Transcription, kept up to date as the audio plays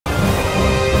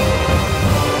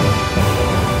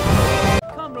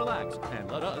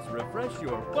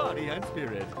body and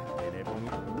spirit.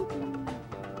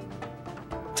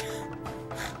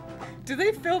 Do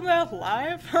they film that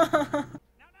live?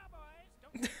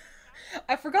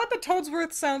 I forgot that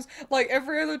Toadsworth sounds like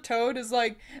every other Toad is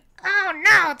like, oh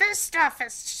no, this stuff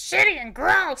is shitty and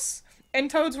gross!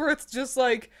 And Toadsworth's just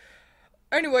like,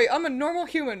 anyway, I'm a normal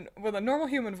human with a normal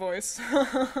human voice.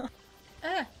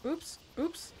 Oops,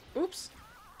 oops, oops.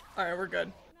 Alright, we're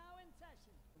good.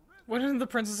 Wouldn't the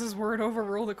princess's word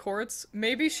overrule the courts?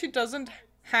 Maybe she doesn't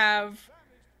have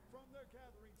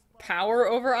power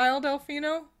over Isle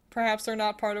Delfino? Perhaps they're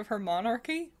not part of her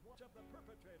monarchy?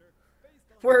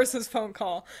 Where's his phone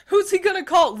call? Who's he gonna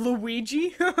call?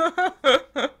 Luigi? And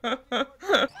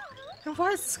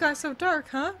why is the sky so dark,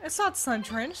 huh? It's not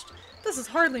sun-drenched. This is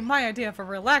hardly my idea of a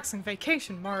relaxing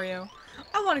vacation, Mario.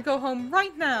 I want to go home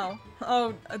right now.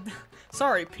 Oh,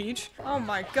 sorry, Peach. Oh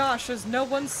my gosh, is no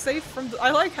one safe from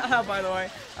I like how, by the way,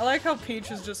 I like how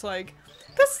Peach is just like,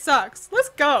 this sucks, let's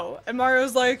go. And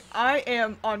Mario's like, I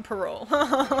am on parole.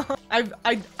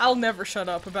 I'll never shut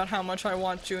up about how much I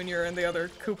want Junior and the other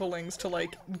Koopalings to,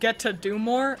 like, get to do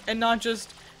more, and not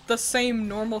just the same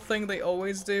normal thing they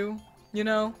always do, you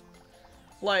know?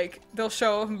 Like, they'll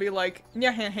show up and be like,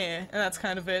 yeah, and that's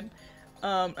kind of it.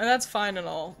 And that's fine and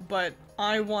all, but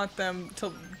I want them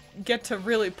to get to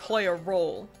really play a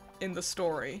role in the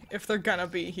story, if they're gonna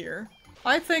be here.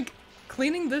 I think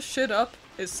cleaning this shit up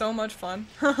is so much fun.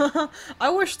 I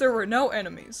wish there were no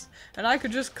enemies, and I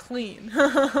could just clean.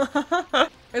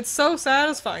 It's so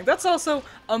satisfying. That's also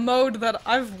a mode that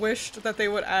I've wished that they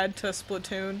would add to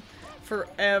Splatoon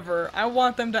forever. I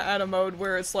want them to add a mode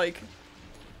where it's like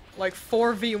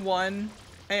 4v1,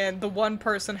 and the one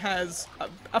person has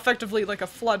effectively like a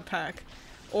flood pack,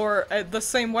 or the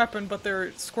same weapon but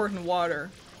they're squirting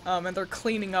water, and they're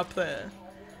cleaning up the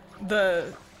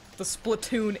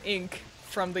Splatoon ink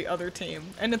from the other team.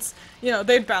 And it's, you know,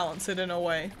 they'd balance it in a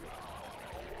way.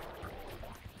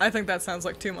 I think that sounds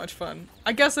like too much fun.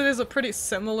 I guess it is a pretty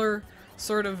similar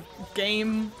sort of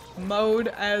game mode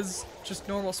as just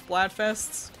normal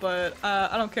Splatfests, but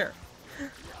I don't care.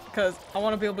 Because I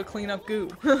want to be able to clean up goo.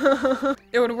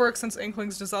 It would work since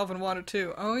Inklings dissolve in water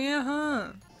too. Oh yeah,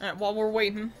 huh? Alright, while we're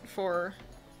waiting for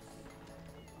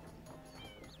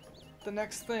the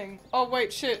next thing. Oh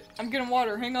wait, shit, I'm getting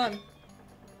water, hang on.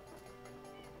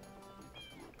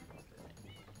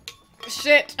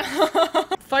 Shit!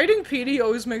 Fighting Petey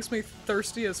always makes me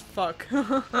thirsty as fuck.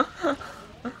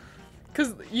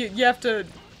 Cause you have to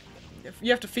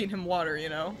feed him water, you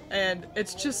know? And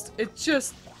it's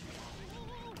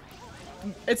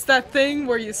that thing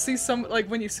where you see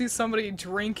when you see somebody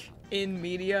drink in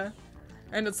media,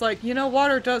 and it's like, you know,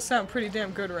 water does sound pretty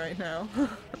damn good right now.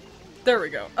 There we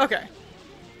go. Okay.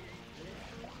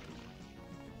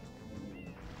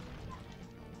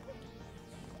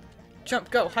 Jump,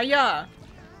 go, hiya!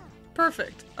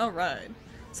 Perfect. Alright.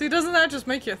 See, doesn't that just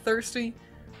make you thirsty?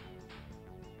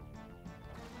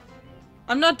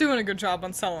 I'm not doing a good job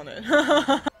on selling it.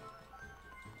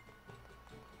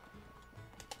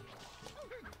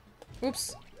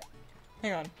 Oops.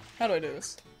 Hang on. How do I do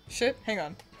this? Shit, hang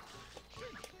on.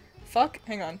 Fuck,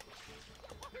 hang on.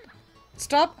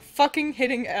 Stop fucking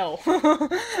hitting L.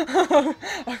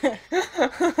 Okay.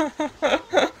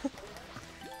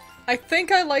 I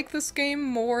think I like this game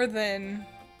more than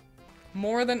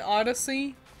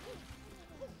Odyssey,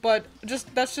 but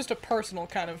that's just a personal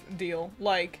kind of deal.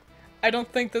 Like, I don't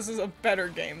think this is a better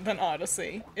game than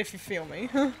Odyssey, if you feel me.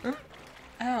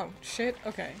 Ow, shit,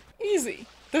 okay. Easy.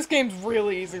 This game's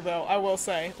really easy though, I will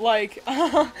say. Like,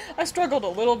 I struggled a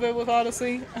little bit with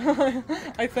Odyssey,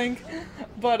 I think,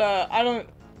 but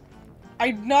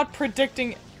I'm not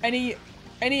predicting any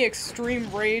extreme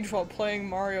rage while playing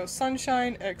Mario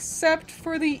Sunshine, except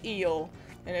for the eel.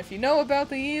 And if you know about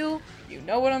the eel, you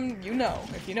know what you know.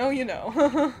 If you know, you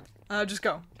know. Just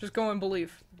go and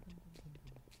believe.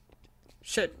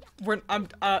 Shit,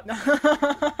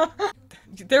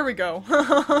 there we go.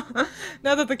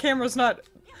 Now that the camera's not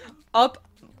up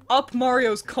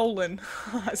Mario's colon,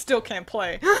 I still can't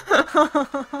play.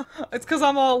 It's cause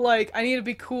I'm all like, I need to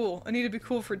be cool. I need to be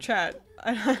cool for chat.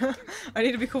 I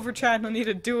need to be cool for chat, and I need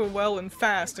to do it well and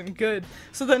fast and good.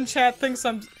 So then chat thinks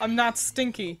I'm not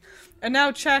stinky. And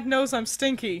now chat knows I'm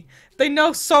stinky. They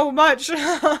know so much!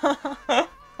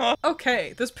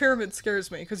 Okay, this pyramid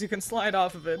scares me, because you can slide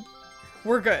off of it.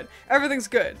 We're good. Everything's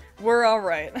good. We're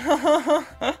alright.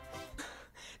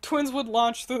 Twiins would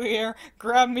launch through the air,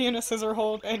 grab me in a scissor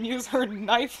hold, and use her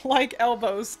knife-like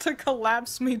elbows to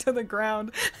collapse me to the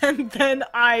ground, and then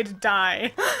I'd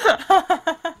die.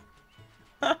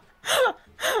 I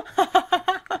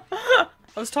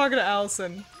was talking to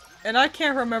Allison, And I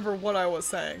can't remember what I was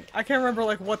saying. I can't remember,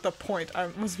 like, what the point I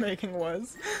was making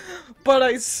was. But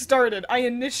I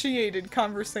initiated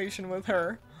conversation with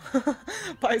her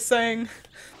by saying,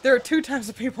 there are 2 types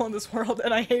of people in this world,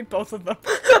 and I hate both of them.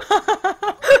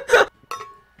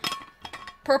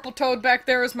 Purple Toad back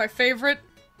there is my favorite.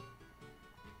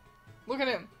 Look at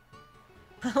him.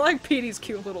 I like Petey's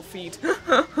cute little feet.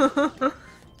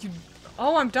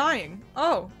 Oh, I'm dying.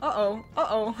 Oh, uh-oh,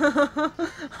 uh-oh.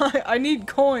 I need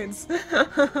coins.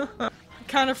 I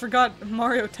kind of forgot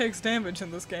Mario takes damage in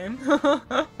this game.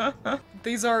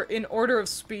 These are in order of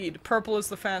speed. Purple is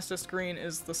the fastest, green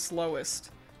is the slowest.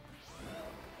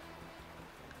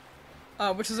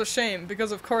 Which is a shame,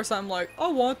 because of course I'm like, I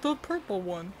want the purple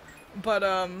one. But,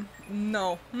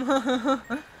 no.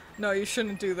 No, you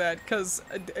shouldn't do that, because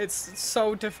it's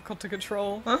so difficult to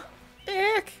control. Huh?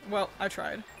 Ick! Well, I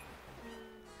tried.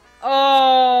 Oh!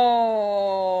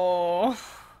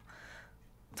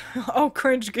 Oh,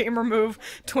 cringe gamer move.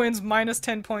 Twiins minus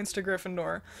 10 points to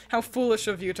Gryffindor. How foolish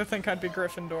of you to think I'd be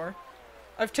Gryffindor.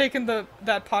 I've taken that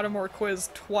Pottermore quiz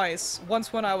twice.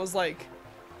 Once when I was like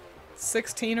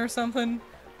 16 or something,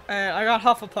 and I got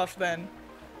Hufflepuff then.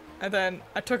 And then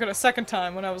I took it a second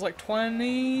time when I was like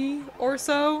 20 or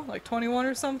so, like 21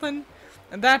 or something.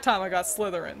 And that time I got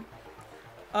Slytherin.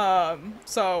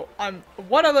 So I'm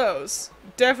one of those.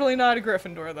 Definitely not a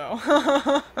Gryffindor though.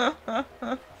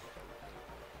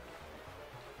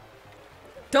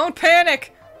 Don't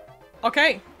panic!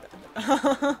 Okay.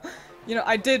 You know,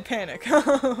 I did panic,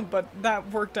 but that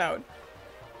worked out.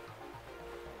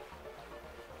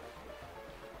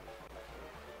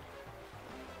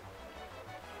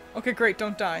 Okay, great,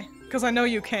 don't die. Because I know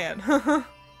you can.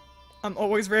 I'm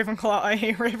always Ravenclaw, I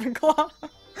hate Ravenclaw.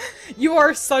 You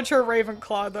are such a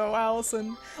Ravenclaw though,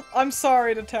 Allison. I'm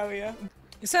sorry to tell you.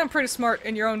 You sound pretty smart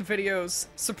in your own videos,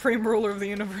 Supreme Ruler of the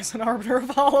Universe and Arbiter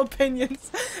of All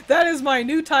Opinions. That is my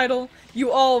new title.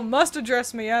 You all must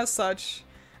address me as such.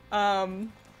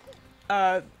 Again,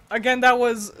 that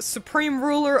was Supreme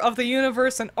Ruler of the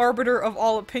Universe and Arbiter of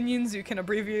All Opinions. You can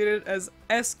abbreviate it as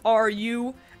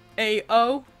SRUAO.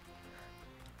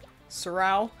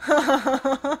 Sorrow.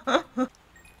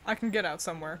 I can get out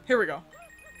somewhere. Here we go.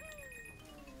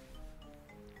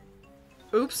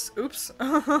 Oops, oops.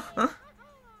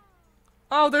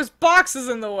 Oh, there's boxes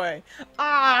in the way!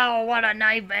 Oh, what a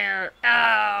nightmare!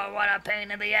 Oh, what a pain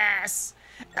in the ass!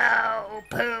 Oh,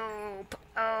 poop!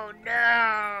 Oh,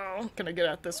 no! Can I get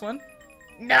out this one?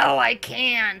 No, I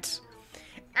can't!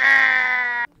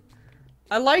 Ah!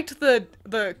 I liked the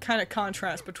kind of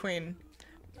contrast between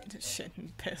shit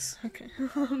and piss. Okay,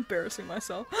 embarrassing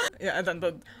myself. Yeah, and then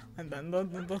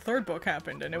the third book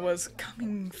happened, and it was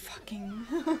coming fucking.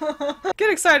 Get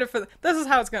excited for this is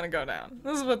how it's gonna go down.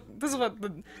 This is what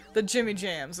the Jimmy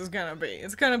Jams is gonna be.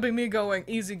 It's gonna be me going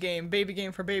easy game, baby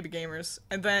game for baby gamers,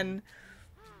 and then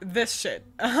this shit.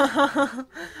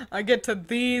 I get to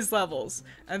these levels,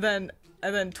 and then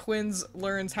Twiins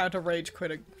learns how to rage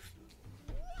quit.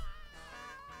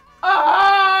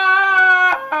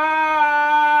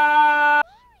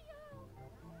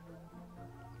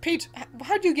 Peach,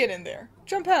 how'd you get in there?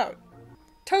 Jump out.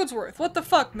 Toadsworth, what the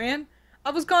fuck, man?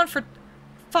 I was gone for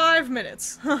 5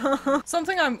 minutes.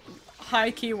 Something I'm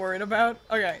high-key worried about.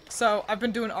 Okay, so I've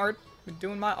been doing art,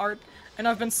 my art, and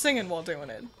I've been singing while doing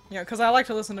it. You know, because I like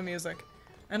to listen to music.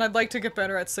 And I'd like to get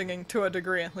better at singing, to a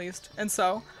degree at least. And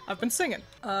so, I've been singing.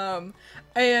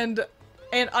 And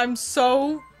I'm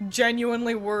so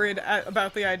genuinely worried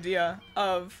about the idea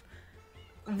of,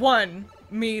 1,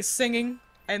 me singing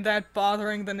and that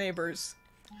bothering the neighbors,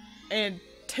 and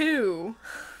 2,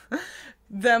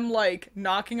 them like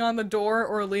knocking on the door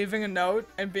or leaving a note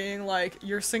and being like,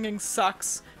 your singing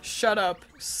sucks, shut up,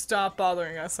 stop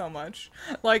bothering us so much.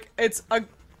 Like, it's a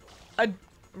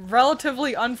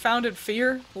relatively unfounded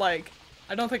fear. Like,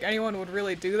 I don't think anyone would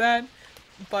really do that.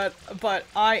 But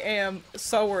I am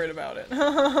so worried about it.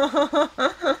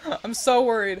 I'm so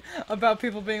worried about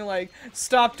people being like,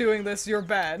 stop doing this, you're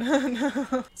bad.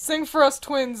 Sing for us,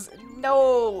 Twiins.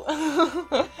 No!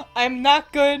 I'm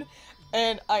not good,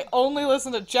 and I only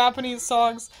listen to Japanese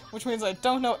songs, which means I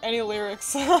don't know any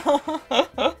lyrics.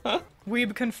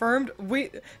 Weeb confirmed?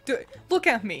 Look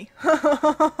at me.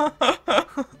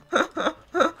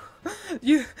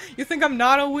 You think I'm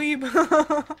not a weeb?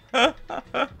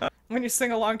 When you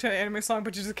sing along to an anime song,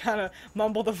 but you just kind of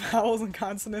mumble the vowels and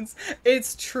consonants.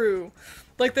 It's true.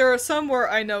 Like, there are some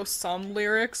where I know some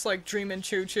lyrics, like Dreamin'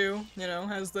 Choo Choo, you know,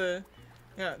 has the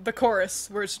chorus,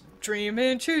 where it's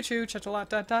Dreamin' Choo Choo,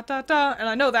 cha-cha-la-da-da-da-da, and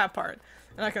I know that part.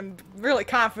 And I can really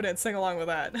confident sing along with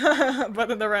that. But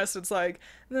then the rest, it's like...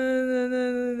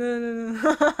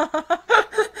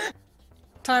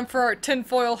 Time Time for our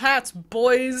tinfoil hats,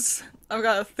 boys! I've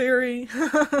got a theory.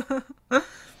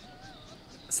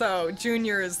 So,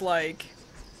 Junior is like,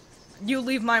 you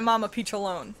leave my Mama Peach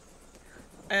alone.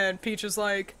 And Peach is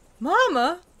like,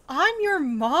 Mama? I'm your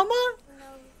mama?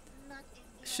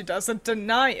 She doesn't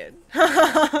deny it.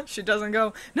 She doesn't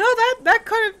go, no,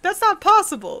 that's not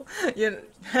possible. You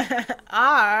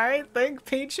I think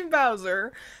Peach and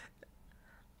Bowser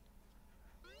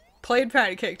played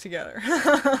patty cake together.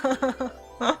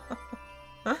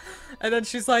 And then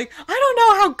she's like, I don't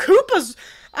know how Koopas,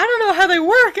 I don't know how they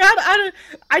work.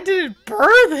 I didn't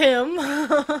birth him.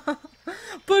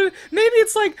 But maybe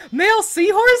it's like male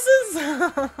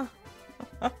seahorses?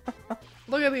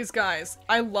 Look at these guys.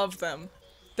 I love them.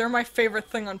 They're my favorite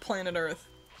thing on planet Earth.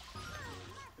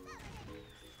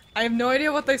 I have no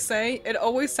idea what they say. It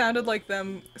always sounded like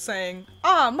them saying,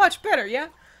 ah, much better, yeah?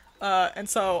 And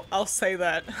so I'll say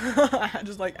that. I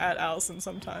just like at Allison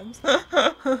sometimes.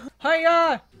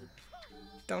 Hiya!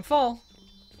 Don't fall.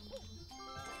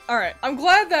 Alright, I'm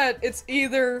glad that it's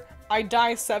either I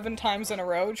die 7 times in a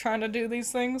row trying to do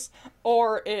these things,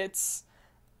 or it's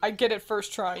I get it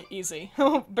first try, easy.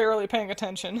 Barely paying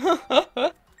attention.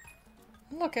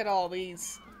 Look at all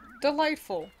these.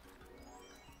 Delightful.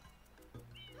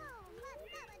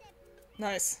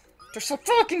 Nice. They're so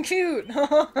fucking cute!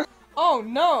 Oh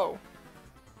no!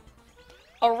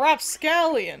 A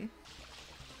rapscallion!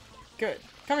 Good.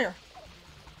 Come here.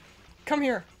 Come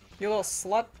here, you little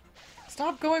slut.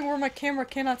 Stop going where my camera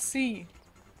cannot see.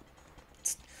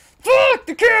 Fuck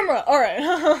the camera!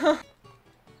 Alright.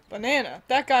 Banana.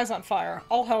 That guy's on fire.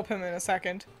 I'll help him in a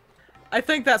second. I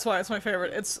think that's why it's my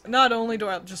favorite. It's not only do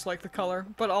I just like the color,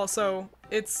 but also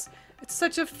it's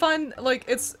such a fun, like,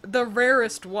 it's the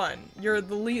rarest one. You're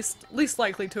the least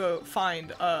likely to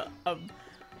find a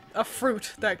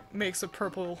fruit that makes a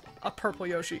purple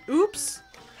Yoshi. Oops!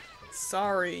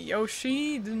 Sorry,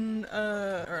 Yoshi didn't,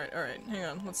 alright, hang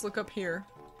on, let's look up here.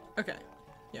 Okay,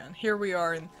 yeah, and here we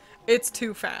are, and it's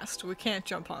too fast. We can't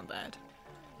jump on that.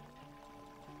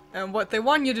 And what they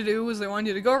want you to do is they want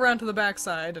you to go around to the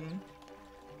backside and,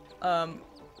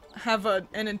 have an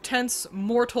intense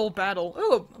mortal battle.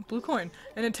 Ooh, a blue coin.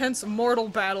 An intense mortal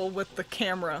battle with the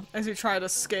camera as you try to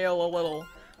scale a little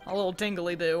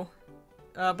dingly-do.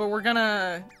 But we're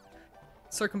gonna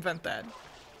circumvent that.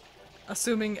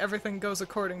 Assuming everything goes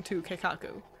according to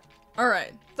Keikaku.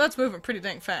 Alright, that's moving pretty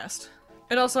dang fast.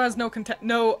 It also has no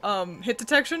hit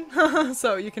detection,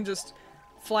 so you can just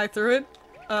fly through it.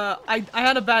 I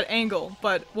had a bad angle,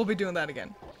 but we'll be doing that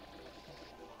again.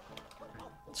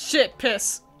 Shit,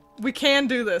 piss. We can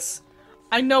do this.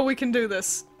 I know we can do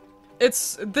this.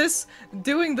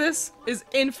 Doing this is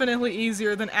infinitely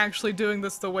easier than actually doing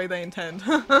this the way they intend.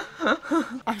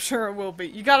 I'm sure it will be.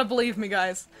 You gotta believe me,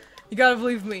 guys. You gotta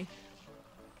believe me.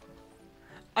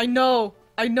 I know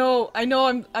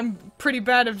I'm pretty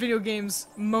bad at video games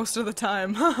most of the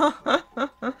time.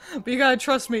 But you gotta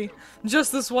trust me,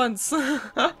 just this once.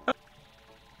 There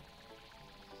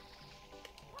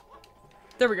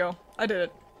we go. I did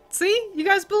it. See? You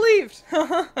guys believed!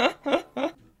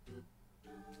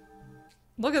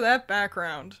 Look at that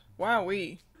background.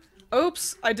 Wowee.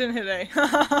 Oops, I didn't hit A.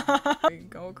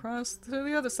 Go across to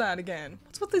the other side again.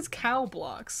 What's with these cow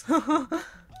blocks?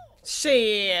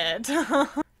 Shit.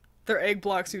 They're egg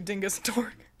blocks, you dingus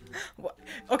dork.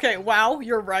 Okay, wow,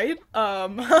 you're right.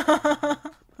 I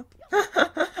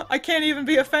can't even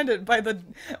be offended by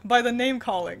the name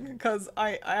calling, cause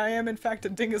I am in fact a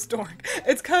dingus dork.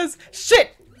 It's cause shit,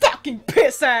 fucking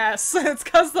piss ass. It's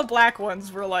cause the black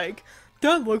ones were like,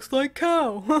 that looks like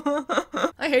cow.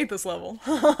 I hate this level.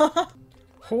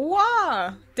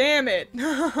 Hooah! Damn it.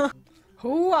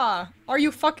 Hooah! Are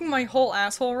you fucking my whole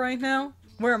asshole right now?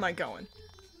 Where am I going?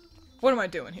 What am I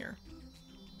doing here?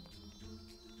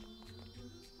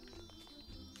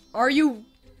 Are you...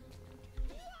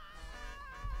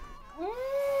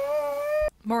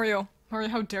 Mario,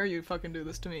 how dare you fucking do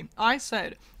this to me? I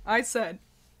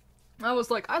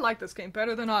was like, I like this game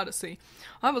better than Odyssey.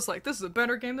 I was like, this is a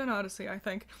better game than Odyssey, I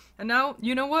think. And now,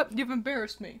 you know what? You've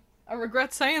embarrassed me. I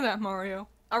regret saying that, Mario.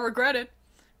 I regret it.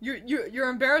 You're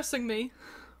embarrassing me.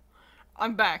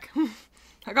 I'm back.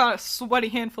 I got a sweaty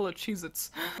handful of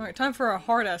Cheez-Its. Alright, time for a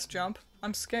hard-ass jump.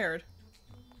 I'm scared.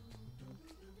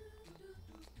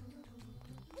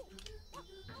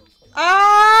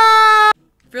 Ah!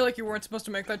 I feel like you weren't supposed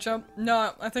to make that jump.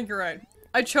 No, I think you're right.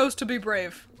 I chose to be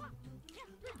brave.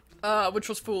 Which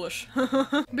was foolish.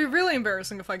 It'd be really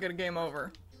embarrassing if I get a game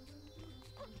over.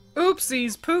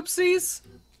 Oopsies, poopsies!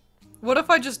 What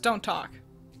if I just don't talk?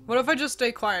 What if I just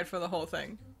stay quiet for the whole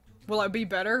thing? Will I be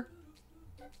better?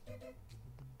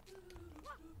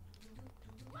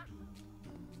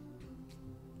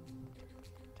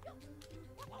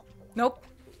 Nope.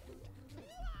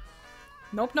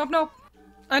 Nope, nope, nope.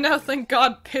 I now think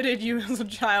God pitied you as a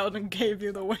child and gave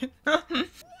you the win.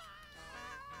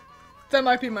 That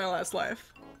might be my last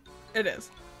life. It is.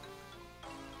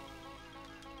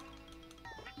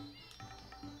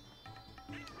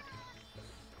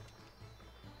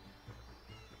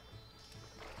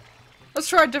 Let's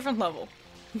try a different level.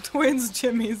 Twiins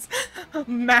Jimmy's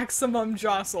maximum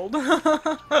jostled. Look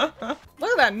at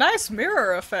that nice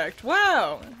mirror effect.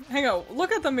 Wow. Hang on.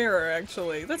 Look at the mirror,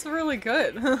 actually. That's really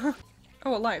good.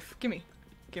 Oh, a life. Gimme.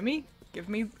 Gimme? Give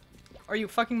me. Are you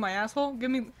fucking my asshole? Give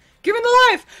me the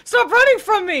life! Stop running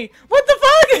from me! What the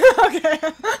fuck?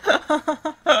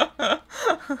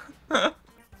 Okay.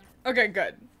 Okay,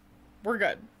 good. We're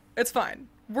good. It's fine.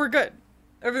 We're good.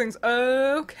 Everything's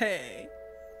okay.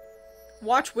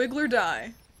 Watch Wiggler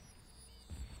die.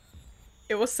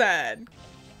 It was sad.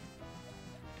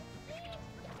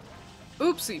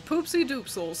 Oopsie poopsie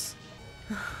doopsels.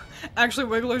 Actually,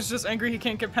 Wiggler's just angry he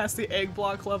can't get past the egg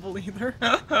block level either.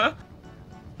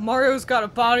 Mario's got a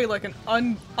body like an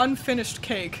unfinished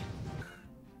cake.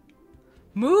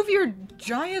 Move your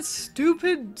giant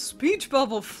stupid speech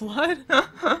bubble, Flood!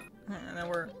 And then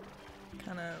we're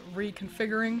kinda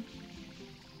reconfiguring.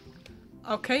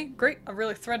 Okay, great. I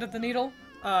really threaded the needle.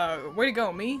 Way to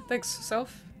go, me. Thanks,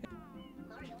 self.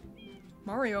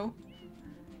 Mario.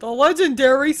 The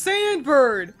legendary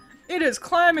Sandbird! It is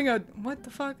climbing a- what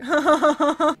the fuck?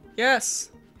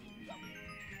 Yes.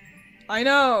 I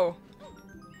know.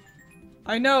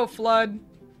 I know, Flood.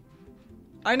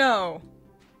 I know.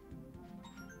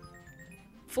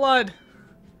 Flood.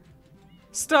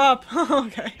 Stop.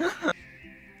 Okay.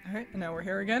 Alright, and now we're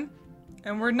here again.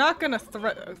 And we're not gonna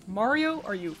Mario,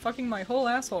 are you fucking my whole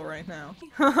asshole right now?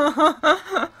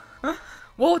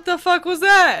 What the fuck was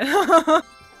that?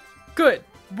 Good.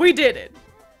 We did it.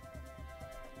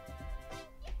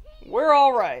 We're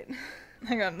alright.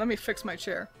 Hang on, let me fix my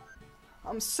chair.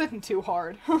 I'm sitting too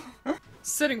hard.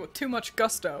 Sitting with too much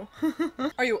gusto.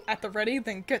 Are you at the ready?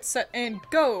 Then get set and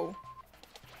go!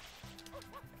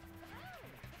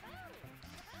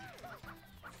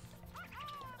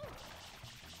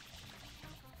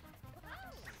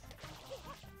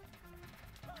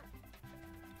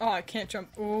 Oh, I can't jump.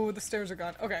 Ooh, the stairs are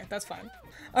gone. Okay, that's fine.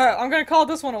 Alright, I'm gonna call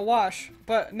this one a wash,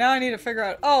 but now I need to figure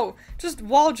out- oh, just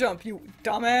wall jump, you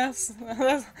dumbass.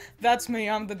 That's me,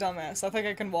 I'm the dumbass. I think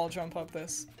I can wall jump up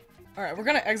this. Alright, we're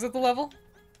gonna exit the level.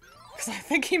 Because I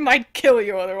think he might kill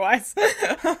you otherwise.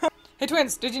 Hey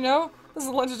Twiins, did you know? This is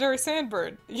a legendary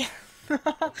Sandbird. Yeah.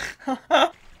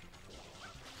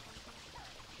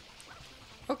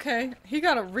 Okay, he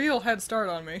got a real head start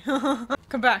on me.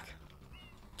 Come back.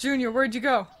 Junior, where'd you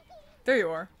go? There you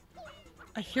are.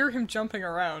 I hear him jumping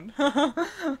around.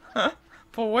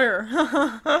 But where?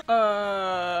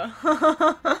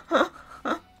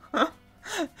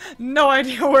 No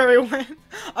idea where he went.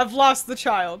 I've lost the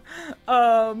child.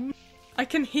 I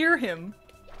can hear him.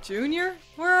 Junior?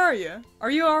 Where are you?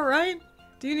 Are you alright?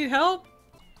 Do you need help?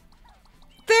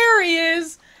 There he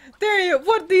is! There you-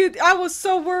 what do you- I was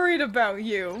so worried about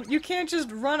you. You can't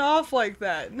just run off like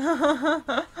that.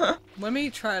 Let me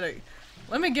try to-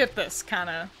 let me get this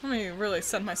kinda- let me really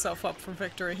set myself up for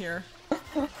victory here.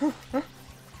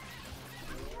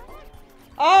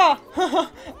 Ah!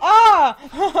 Ah!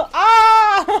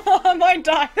 Ah! I might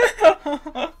die!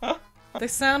 They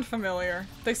sound familiar.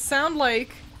 They sound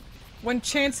like when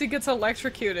Chansey gets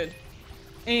electrocuted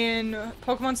in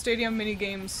Pokemon Stadium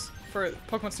minigames for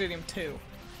Pokemon Stadium 2.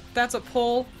 That's a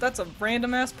pull. That's a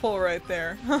random-ass pull right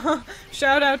there.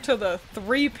 Shout out to the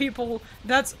 3 people-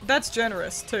 that's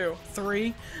generous, too.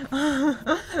 3?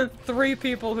 3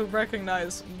 people who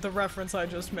recognize the reference I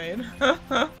just made.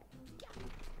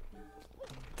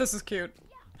 This is cute.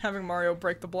 Having Mario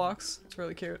break the blocks. It's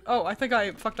really cute. Oh, I think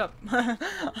I fucked up. I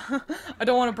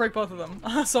don't want to break both of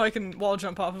them, so I can wall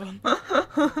jump off of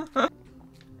them.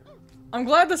 I'm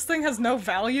glad this thing has no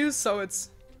values, so it's...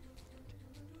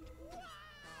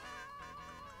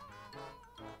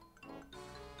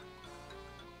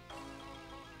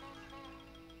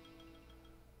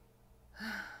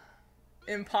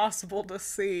 impossible to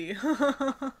see.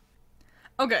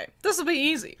 Okay, this will be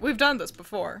easy. We've done this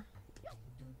before.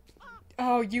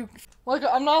 Oh, you- like,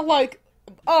 I'm not like-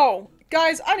 oh,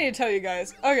 guys, I need to tell you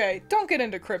guys. Okay, don't get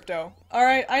into crypto,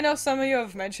 alright? I know some of you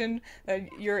have mentioned that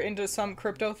you're into some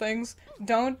crypto things.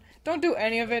 Don't do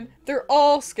any of it. They're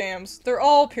all scams. They're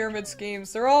all pyramid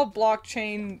schemes. They're all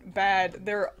blockchain bad.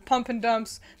 They're pump and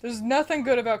dumps. There's nothing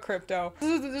good about crypto.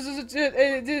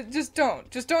 Just don't.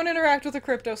 Just don't interact with the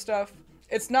crypto stuff.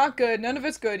 It's not good. None of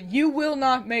it's good. You will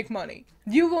not make money.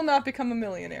 You will not become a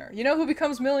millionaire. You know who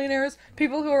becomes millionaires?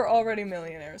 People who are already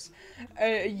millionaires.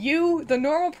 You, the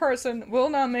normal person, will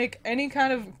not make any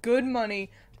kind of good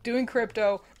money doing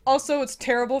crypto. Also, it's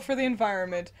terrible for the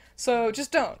environment. So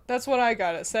just don't. That's what I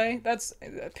gotta say. That's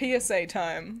PSA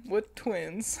time with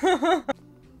Twiins.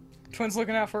 Twiins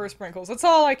looking out for her sprinkles. That's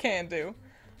all I can do.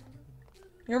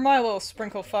 You're my little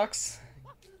sprinkle fucks.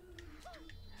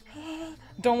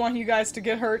 Don't want you guys to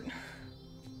get hurt.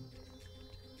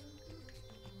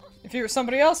 If you were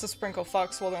somebody else's sprinkle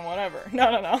fucks, well then whatever. No.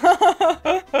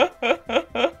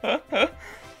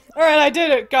 Alright, I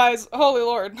did it, guys. Holy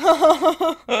lord.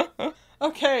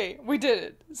 Okay, we did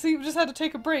it. See, we just had to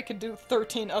take a break and do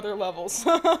 13 other levels.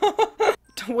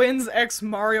 Twiins X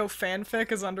Mario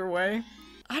fanfic is underway.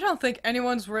 I don't think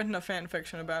anyone's written a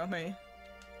fanfiction about me.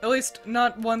 At least,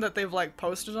 not one that they've, like,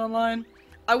 posted online.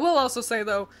 I will also say,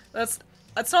 though, it's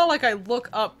not like I look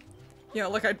up, you know,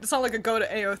 like it's not like I go to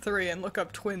AO3 and look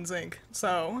up Twiins Inc.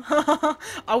 So,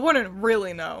 I wouldn't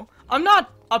really know. I'm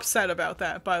not upset about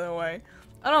that, by the way.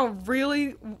 I don't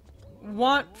really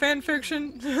want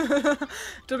fanfiction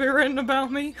to be written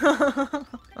about me.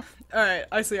 Alright,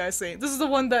 I see. This is the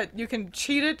one that you can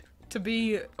cheat it to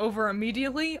be over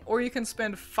immediately, or you can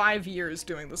spend 5 years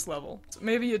doing this level. So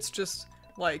maybe it's just,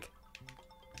 like...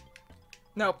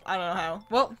 Nope, I don't know how.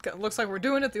 Well, looks like we're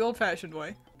doing it the old-fashioned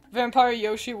way. Vampire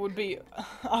Yoshi would be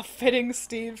a fitting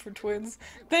steed for Twiins.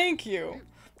 Thank you!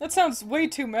 That sounds way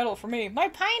too metal for me. My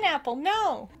pineapple,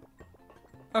 no!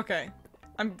 Okay.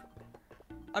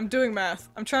 I'm doing math.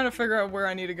 I'm trying to figure out where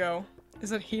I need to go.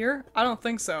 Is it here? I don't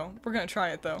think so. We're gonna try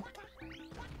it, though.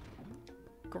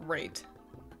 Great.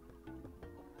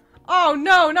 Oh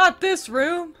no, not this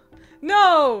room!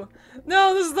 No!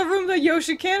 No, this is the room that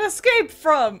Yoshi can't escape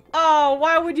from! Oh,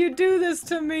 why would you do this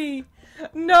to me?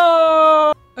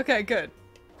 No! Okay, good.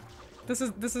 This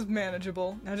is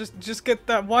manageable. Now just get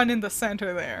that one in the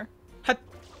center there. Hut.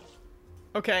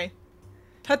 Okay.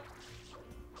 Hut.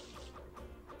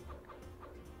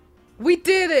 We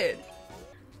did it!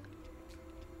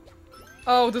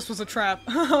 Oh, this was a trap.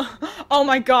 Oh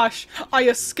my gosh, I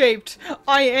escaped.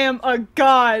 I am a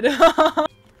god.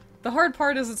 The hard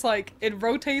part is it's like, it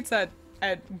rotates at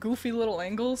goofy little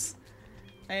angles.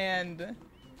 And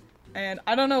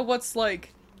I don't know what's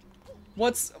like,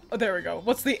 there we go.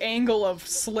 What's the angle of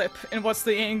slip and what's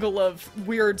the angle of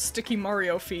weird sticky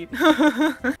Mario feet.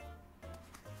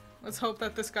 Let's hope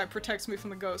that this guy protects me from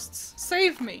the ghosts.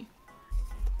 Save me!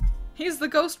 He's the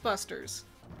Ghostbusters.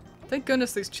 Thank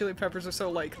goodness these chili peppers are so,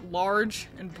 like, large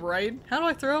and bright. How do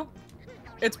I throw?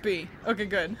 It's B. Okay,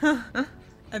 good.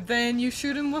 And then you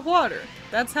shoot him with water.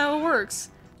 That's how it works.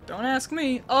 Don't ask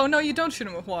me. Oh, no, you don't shoot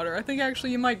him with water. I think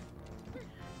actually you might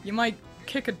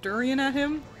kick a durian at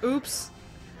him. Oops.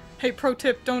 Hey, pro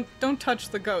tip, don't touch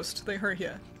the ghost. They hurt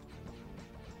you.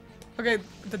 Okay,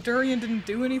 the durian didn't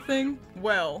do anything?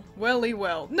 Well.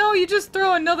 No, you just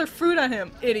throw another fruit at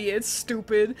him. Idiot.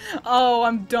 Stupid. Oh,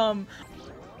 I'm dumb.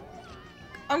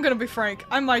 I'm gonna be frank.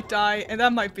 I might die, and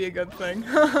that might be a good thing.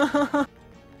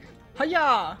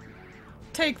 Hiya!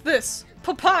 Take this!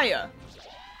 Papaya!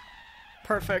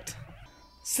 Perfect.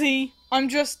 See? I'm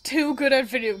just too good at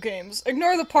video games.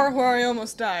 Ignore the part where I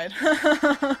almost died.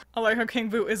 I like how King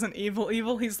Boo isn't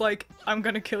evil. He's like, I'm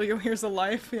gonna kill you, here's a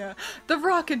life. Yeah. The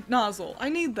rocket nozzle. I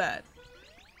need that.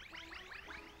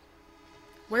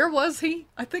 Where was he?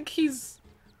 I think he's...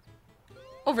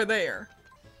 over there.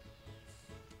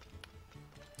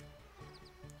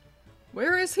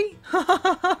 Where is he?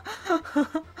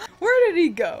 Where did he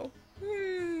go?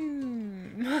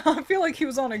 I feel like he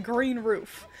was on a green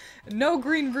roof. No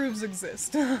green roofs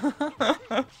exist.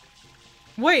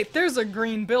 Wait, there's a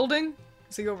green building.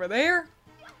 Is he over there?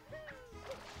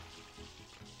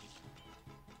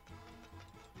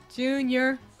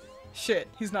 Junior. Shit,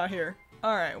 he's not here.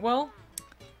 Alright, well.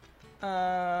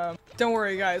 Don't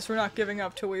worry guys, we're not giving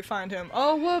up till we find him.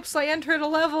 Oh, whoops, I entered a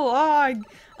level! Oh,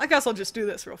 I guess I'll just do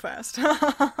this real fast.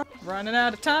 Running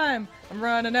out of time! I'm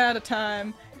running out of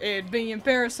time! It'd be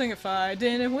embarrassing if I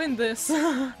didn't win this.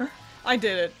 I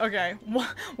did it. Okay.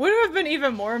 Would it have been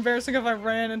even more embarrassing if I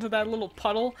ran into that little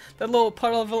puddle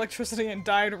of electricity and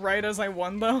died right as I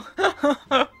won, though?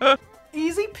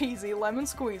 Easy peasy, lemon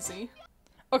squeezy.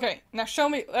 Okay, now show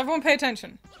me- everyone pay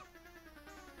attention.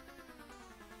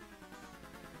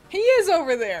 He is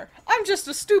over there! I'm just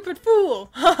a stupid fool!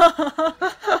 I'm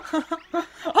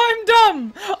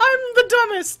dumb! I'm the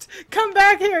dumbest! Come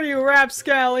back here, you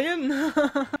rapscallion!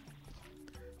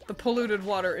 The polluted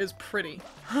water is pretty.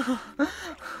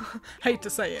 Hate to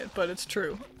say it, but it's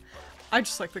true. I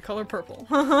just like the color purple.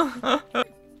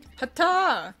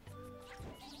 Hata!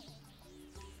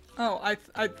 Oh, I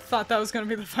thought that was gonna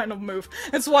be the final move.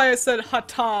 That's why I said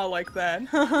hata like that.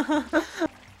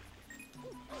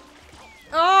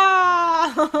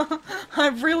 Ah! I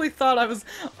really thought I was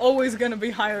always gonna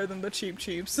be higher than the Cheep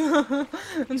Cheeps.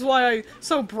 That's why I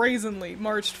so brazenly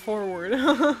marched forward.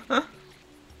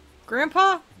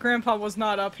 Grandpa? Grandpa was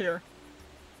not up here.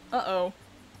 Uh-oh.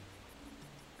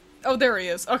 Oh, there he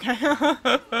is. Okay.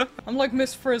 I'm like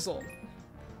Miss Frizzle,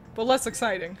 but less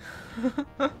exciting.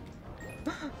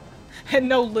 And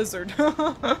no lizard.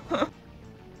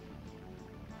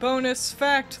 Bonus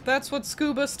fact, that's what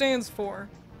SCUBA stands for.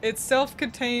 It's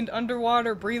self-contained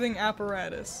underwater breathing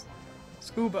apparatus.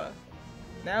 SCUBA.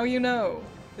 Now you know.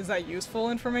 Is that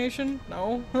useful information?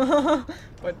 No.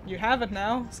 But you have it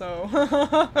now, so...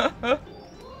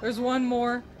 There's one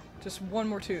more. Just one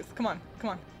more tooth. Come on, come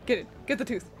on. Get it. Get the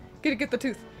tooth. Get it, get the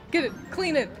tooth. Get it.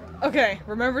 Clean it. Okay,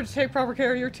 remember to take proper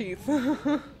care of your teeth.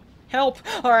 Help!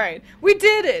 Alright, we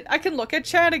did it! I can look at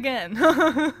chat again!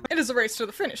 It is a race to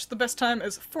the finish. The best time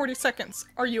is 40 seconds.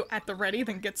 Are you at the ready?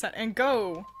 Then get set and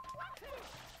go!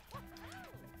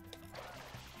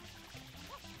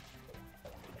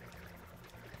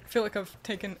 I feel like I've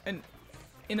taken an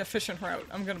inefficient route,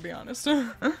 I'm gonna be honest.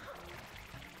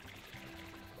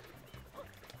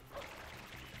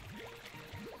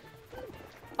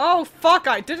 Oh fuck,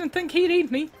 I didn't think he'd eat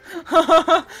me.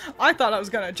 I thought I was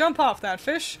gonna jump off that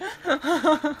fish.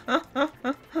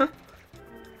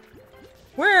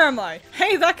 Where am I?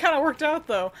 Hey, that kinda worked out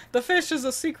though. The fish is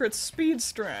a secret speed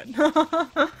strat.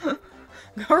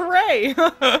 Hooray!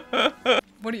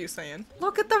 What are you saying?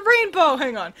 Look at the rainbow!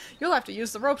 Hang on. You'll have to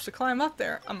use the ropes to climb up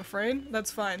there, I'm afraid. That's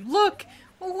fine. Look!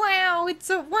 Wow, it's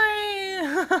a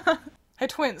way! Hey,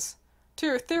 twins. To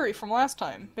your theory from last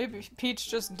time, Baby Peach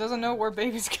just doesn't know where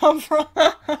babies come from.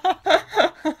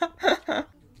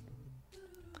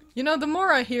 You know, the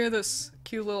more I hear this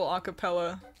cute little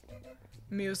acapella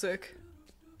music,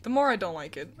 the more I don't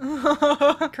like it.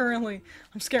 Currently,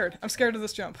 I'm scared. I'm scared of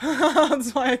this jump.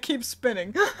 That's why I keep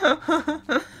spinning.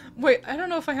 Wait, I don't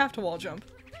know if I have to wall jump.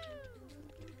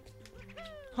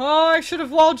 Oh, I should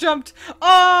have wall jumped.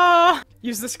 Ah!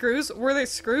 Use the screws? Were they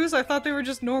screws? I thought they were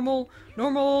just normal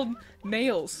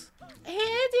nails.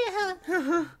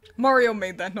 Mario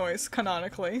made that noise,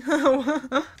 canonically.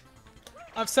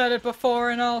 I've said it before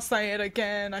and I'll say it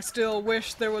again. I still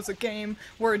wish there was a game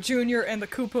where Junior and the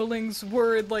Koopalings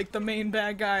were like the main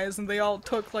bad guys and they all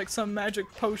took like some magic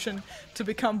potion to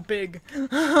become big.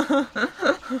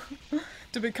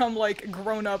 To become like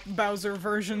grown-up Bowser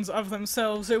versions of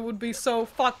themselves. It would be so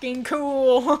fucking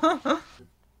cool!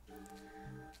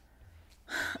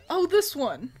 Oh, this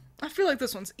one! I feel like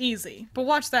this one's easy, but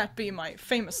watch that be my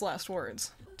famous last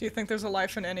words. Do you think there's a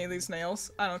life in any of these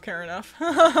nails? I don't care enough.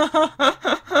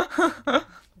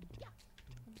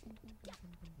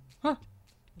 Huh.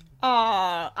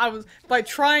 Ah, by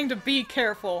trying to be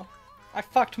careful, I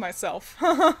fucked myself.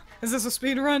 Is this a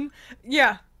speed run?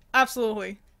 Yeah,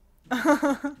 absolutely.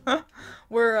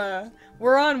 We're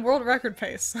on world record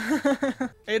pace.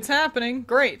 It's happening.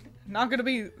 Great. Not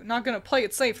gonna play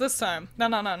it safe this time. No.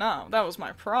 That was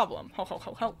my problem. Ho ho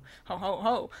ho ho. Ho ho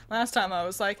ho. Last time I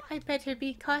was like, I better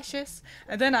be cautious.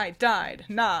 And then I died.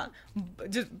 Nah.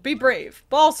 Just be brave.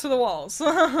 Balls to the walls.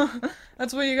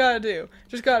 That's what you gotta do.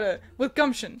 Just gotta, with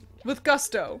gumption, with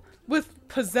gusto, with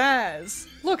pizzazz.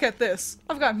 Look at this.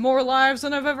 I've got more lives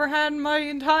than I've ever had in my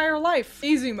entire life.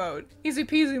 Easy mode. Easy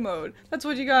peasy mode. That's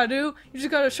what you gotta do. You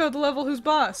just gotta show the level who's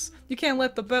boss. You can't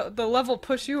let the level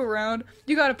push you around.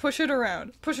 You gotta push it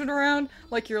around. Push it around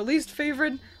like your least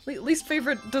favorite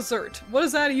dessert. What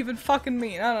does that even fucking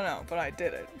mean? I don't know, but I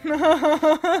did it.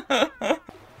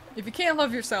 If you can't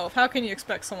love yourself, how can you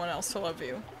expect someone else to love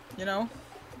you? You know?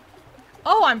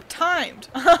 Oh, I'm timed!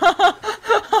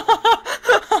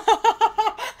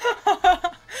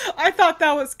 I thought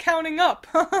that was counting up.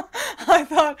 I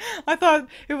thought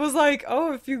it was like,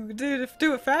 oh, if you do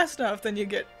it fast enough, then you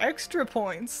get extra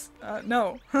points.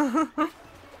 No.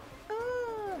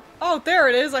 Oh, there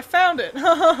it is. I found it.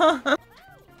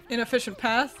 Inefficient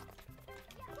path.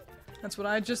 That's what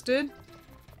I just did.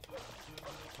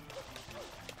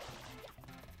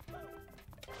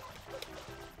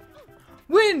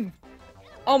 Win!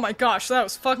 Oh my gosh, that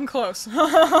was fucking close.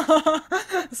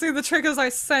 See, the trick is I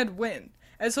said win.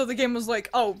 And so the game was like,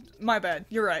 oh, my bad,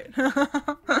 you're right.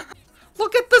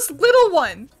 Look at this little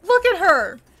one! Look at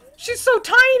her! She's so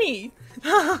tiny!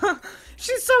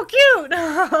 She's so cute!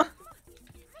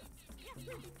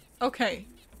 Okay.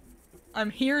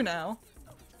 I'm here now.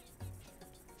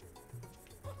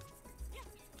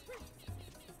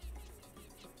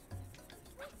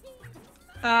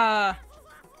 We're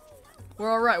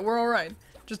alright, we're alright.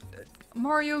 Just,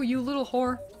 Mario, you little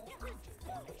whore.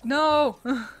 No!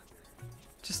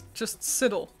 Just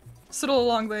sidle. Sidle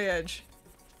along the edge.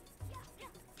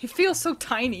 He feels so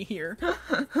tiny here.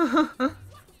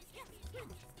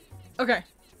 Okay.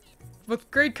 With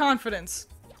great confidence.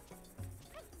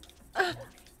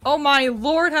 Oh my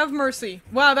lord have mercy.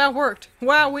 Wow, that worked.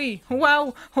 Wowee.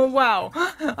 Wow. Oh, wow.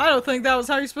 I don't think that was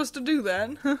how you're supposed to do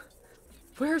that.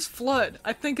 Where's Flood?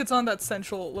 I think it's on that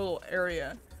central little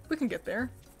area. We can get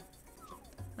there.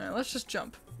 Alright, let's just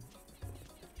jump.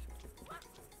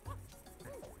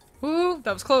 Ooh,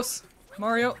 that was close.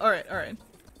 Mario. Alright, alright.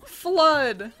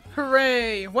 Flood!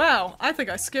 Hooray! Wow, I think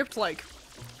I skipped like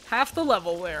half the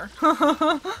level there.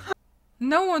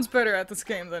 No one's better at this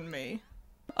game than me.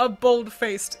 A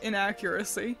bold-faced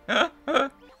inaccuracy. Ah!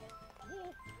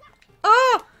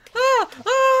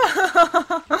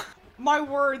 Ah! My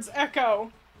words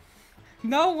echo.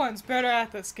 No one's better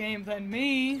at this game than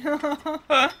me.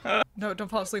 No, don't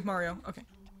fall asleep, Mario. Okay.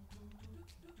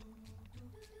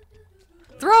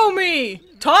 Throw me!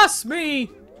 Toss me!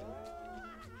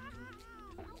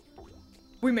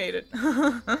 We made it.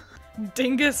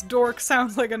 Dingus Dork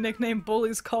sounds like a nickname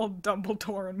bullies called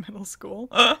Dumbledore in middle school.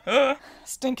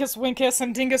 Stinkus Winkus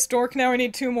and Dingus Dork. Now we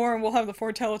need 2 more and we'll have the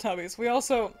 4 Teletubbies. We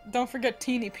also, don't forget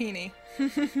Teeny Peeny.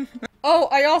 Oh,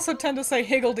 I also tend to say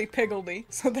Higgledy Piggledy,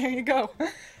 so there you go.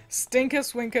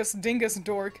 Stinkus Winkus, Dingus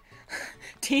Dork,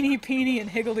 Teeny Peeny, and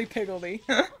Higgledy Piggledy.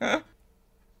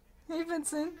 Hey,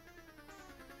 Vincent.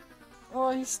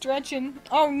 Oh, he's stretching.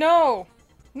 Oh no!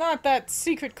 Not that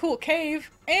secret cool cave!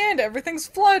 And everything's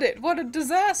flooded! What a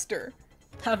disaster!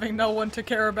 Having no one to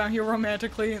care about you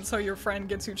romantically and so your friend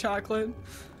gets you chocolate.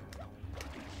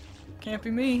 Can't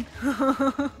be me.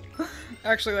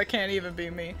 Actually, that can't even be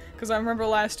me. Because I remember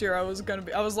last year I was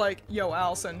like, yo,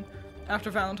 Allison, after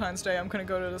Valentine's Day I'm gonna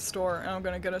go to the store and I'm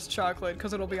gonna get us chocolate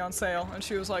because it'll be on sale. And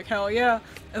she was like, hell yeah.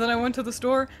 And then I went to the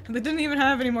store and they didn't even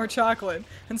have any more chocolate.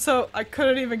 And so I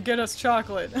couldn't even get us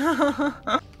chocolate.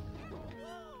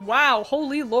 Wow,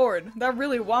 holy lord. That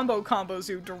really wombo combos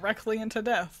you directly into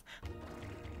death.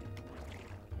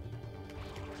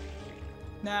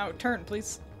 Now turn,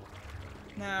 please.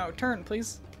 Now turn,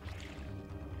 please.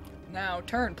 Now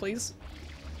turn, please.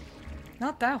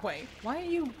 Not that way. Why are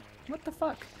you... What the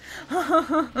fuck?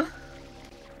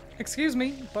 Excuse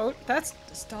me, boat. That's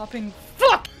stopping.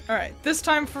 Fuck! Alright, this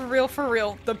time for real,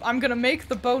 I'm gonna make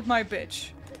the boat my bitch.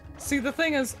 See, the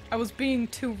thing is, I was being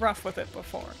too rough with it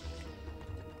before.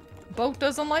 Boat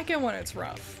doesn't like it when it's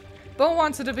rough. Boat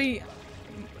wants it to be...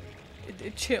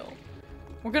 chill.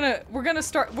 We're gonna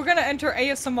enter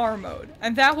ASMR mode,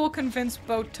 and that will convince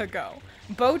Boat to go.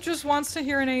 Boat just wants to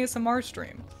hear an ASMR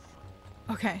stream.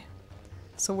 Okay,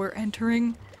 so we're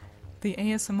entering the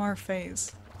ASMR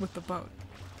phase with the boat.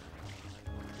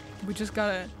 We just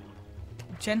gotta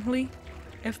gently...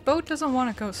 If Boat doesn't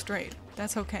want to go straight,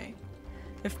 that's okay.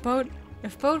 If Boat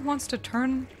wants to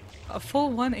turn a full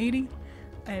 180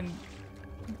 and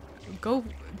go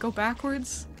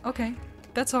backwards, okay,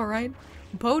 that's alright.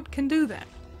 Boat can do that.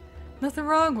 Nothing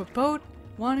wrong with Boat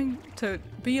wanting to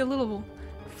be a little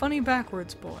funny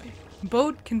backwards boy.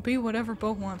 Boat can be whatever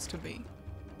Boat wants to be.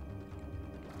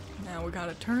 Now we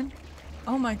gotta turn.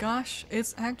 Oh my gosh,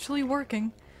 it's actually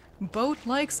working. Boat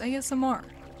likes ASMR.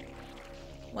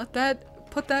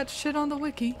 Put that shit on the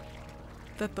wiki.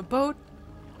 That the boat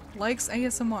likes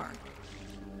ASMR.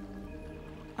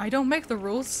 I don't make the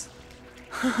rules.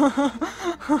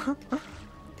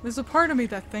 There's a part of me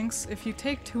that thinks if you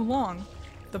take too long,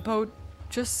 the boat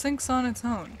just sinks on its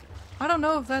own. I don't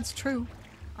know if that's true.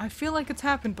 I feel like it's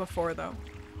happened before though.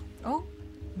 Oh,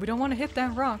 we don't want to hit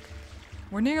that rock.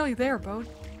 We're nearly there, boat.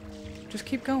 Just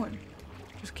keep going.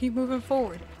 Just keep moving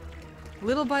forward.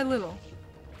 Little by little.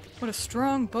 What a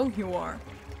strong boat you are.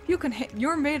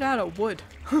 You're made out of wood.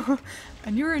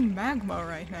 And you're in magma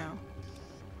right now.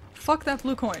 Fuck that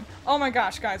blue coin. Oh my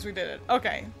gosh, guys, we did it.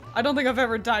 Okay. I don't think I've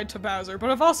ever died to Bowser, but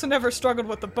I've also never struggled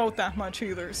with the boat that much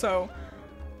either, so...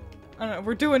 I don't know,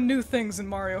 we're doing new things in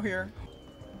Mario here.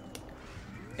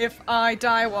 If I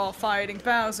die while fighting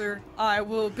Bowser, I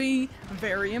will be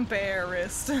very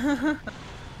embarrassed.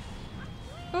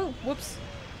 Oh, whoops.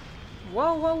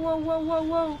 Whoa, whoa, whoa, whoa, whoa,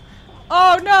 whoa.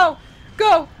 Oh no!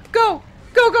 Go! Go!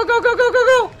 Go, go, go, go, go,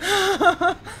 go,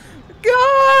 go!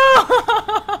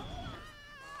 Go!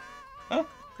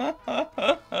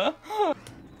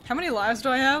 How many lives do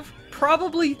I have?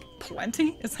 Probably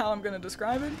plenty is how I'm gonna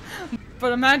describe it.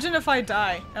 But imagine if I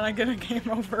die and I get a game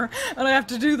over and I have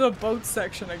to do the boat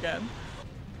section again.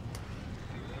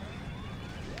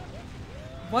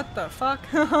 What the fuck?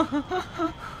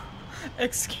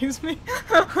 Excuse me?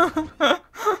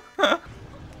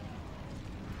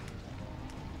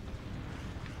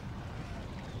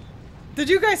 Did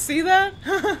you guys see that?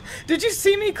 Did you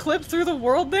see me clip through the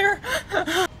world there?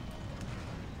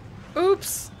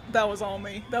 Oops. That was all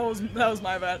me. That was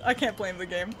my bad. I can't blame the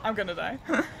game. I'm gonna die.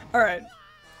 Alright.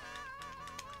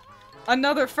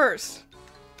 Another first.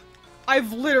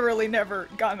 I've literally never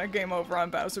gotten a game over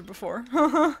on Bowser before.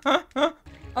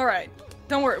 Alright.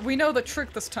 Don't worry. We know the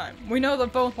trick this time. We know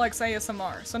that both likes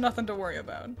ASMR, so nothing to worry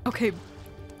about. Okay.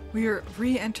 We are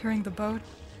re-entering the boat.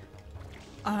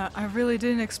 I really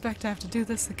didn't expect to have to do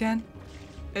this again.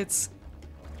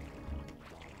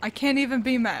 I can't even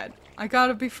be mad. I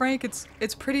gotta be frank,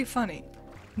 it's pretty funny.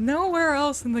 Nowhere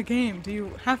else in the game do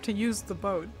you have to use the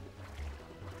boat.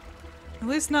 At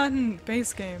least not in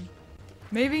base game.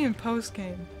 Maybe in post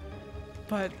game.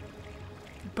 But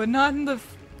not in the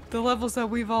levels that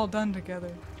we've all done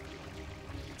together.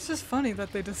 It's just funny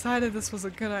that they decided this was a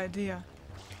good idea.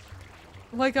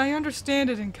 Like, I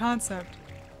understand it in concept.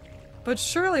 But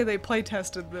surely they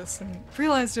playtested this and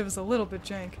realized it was a little bit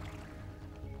jank.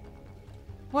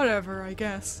 Whatever, I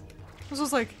guess. This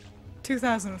was like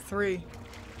 2003.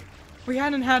 We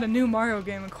hadn't had a new Mario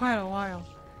game in quite a while.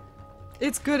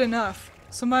 It's good enough,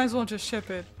 so might as well just ship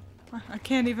it. I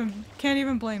can't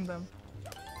even blame them.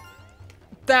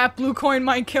 That blue coin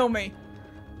might kill me.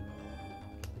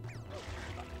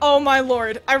 Oh my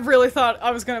lord, I really thought I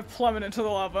was gonna plummet into the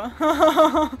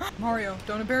lava. Mario,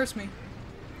 don't embarrass me.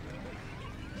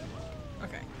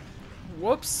 Okay.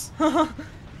 Whoops.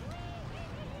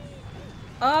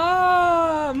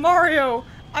 Ah, Mario!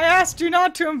 I asked you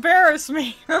not to embarrass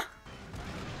me!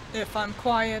 If I'm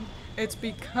quiet, it's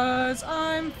because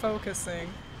I'm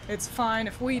focusing. It's fine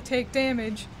if we take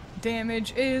damage.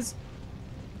 Damage is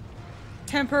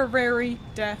temporary.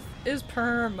 Death is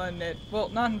permanent. Well,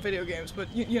 not in video games,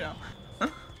 but you know.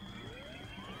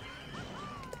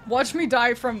 Watch me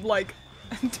die from, like,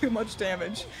 too much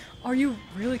damage. Are you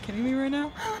really kidding me right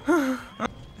now?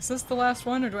 Is this the last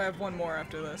one, or do I have one more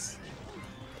after this?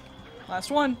 Last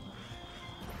one.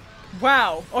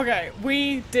 Wow. Okay,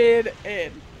 we did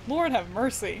it. Lord have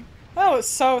mercy. That was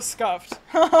so scuffed.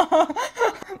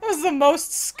 That was the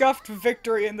most scuffed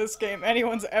victory in this game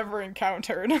anyone's ever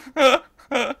encountered.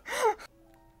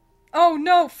 Oh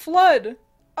no, flood!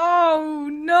 Oh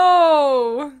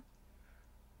no!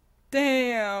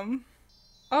 Damn.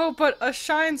 Oh, but a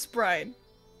shine sprite.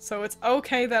 So it's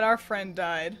okay that our friend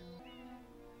died.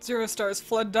 0 stars.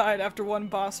 Flood died after one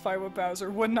boss fight with Bowser.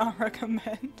 Would not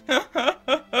recommend.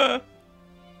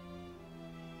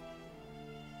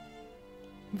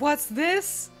 What's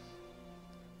this?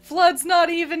 Flood's not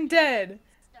even dead!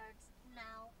 Starts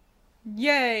now.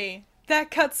 Yay!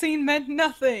 That cutscene meant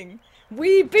nothing!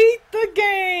 We beat the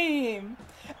game!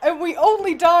 And we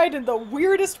only died in the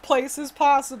weirdest places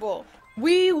possible.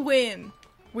 We win!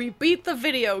 We beat the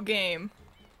video game.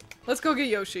 Let's go get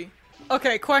Yoshi.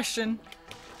 Okay, question.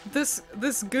 This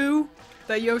goo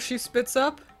that Yoshi spits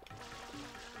up,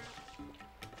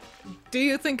 do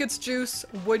you think it's juice?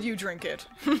 Would you drink it?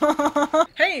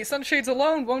 Hey, Sunshades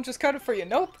alone won't just cut it for you.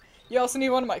 Nope. You also need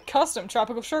one of my custom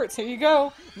tropical shirts. Here you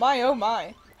go. My oh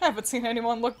my. Haven't seen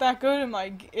anyone look that good in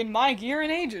my gear in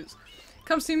ages.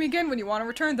 Come see me again when you want to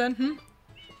return then,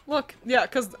 Look, yeah,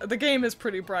 because the game is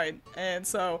pretty bright, and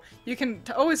so you can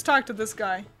always talk to this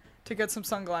guy to get some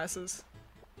sunglasses.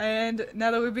 And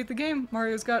now that we beat the game,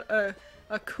 Mario's got a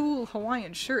cool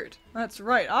Hawaiian shirt. That's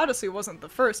right, Odyssey wasn't the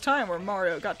first time where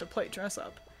Mario got to play dress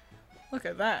up. Look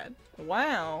at that.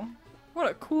 Wow.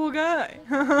 What a cool guy.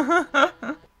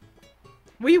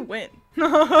 We win.